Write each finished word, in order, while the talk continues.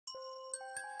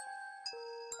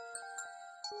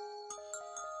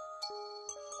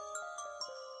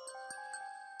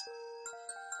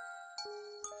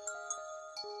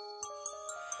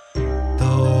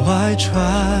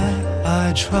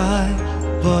I try,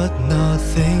 but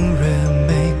nothing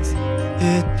remains.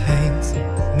 It pains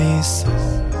me so.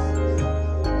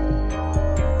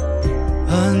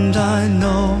 And I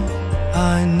know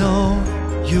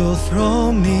you'll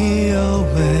throw me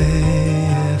away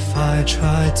if I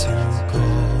try to go.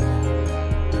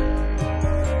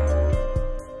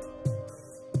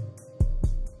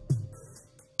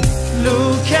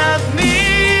 Look at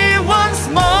me once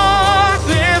more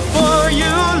before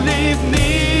you leave me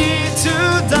to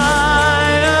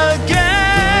die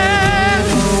again.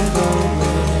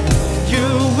 You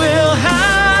will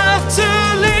have to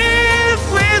live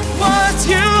with what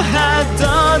you had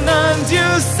done, and you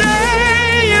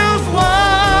say you've won.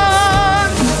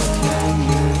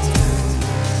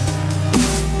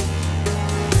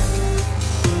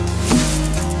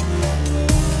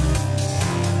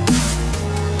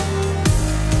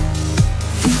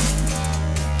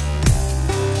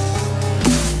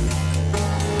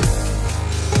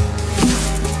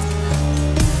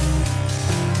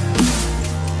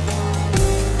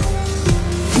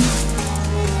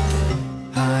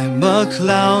 I'm a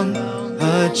clown,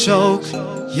 a joke,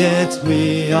 yet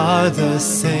we are the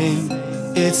same.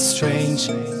 It's strange,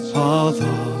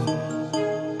 although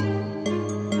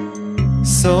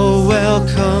so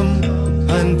welcome,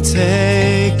 and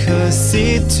take a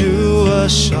seat to a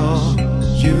show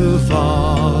you've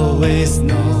always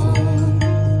known.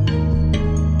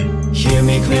 Hear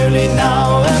me clearly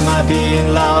now, am I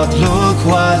being loud? Look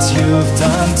what you've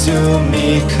done to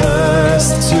me,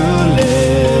 cursed to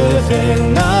live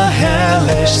in a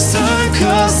hellish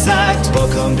circus act.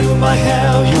 Welcome to my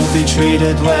hell, you'll be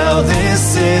treated well.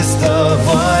 This is the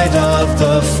void of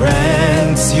the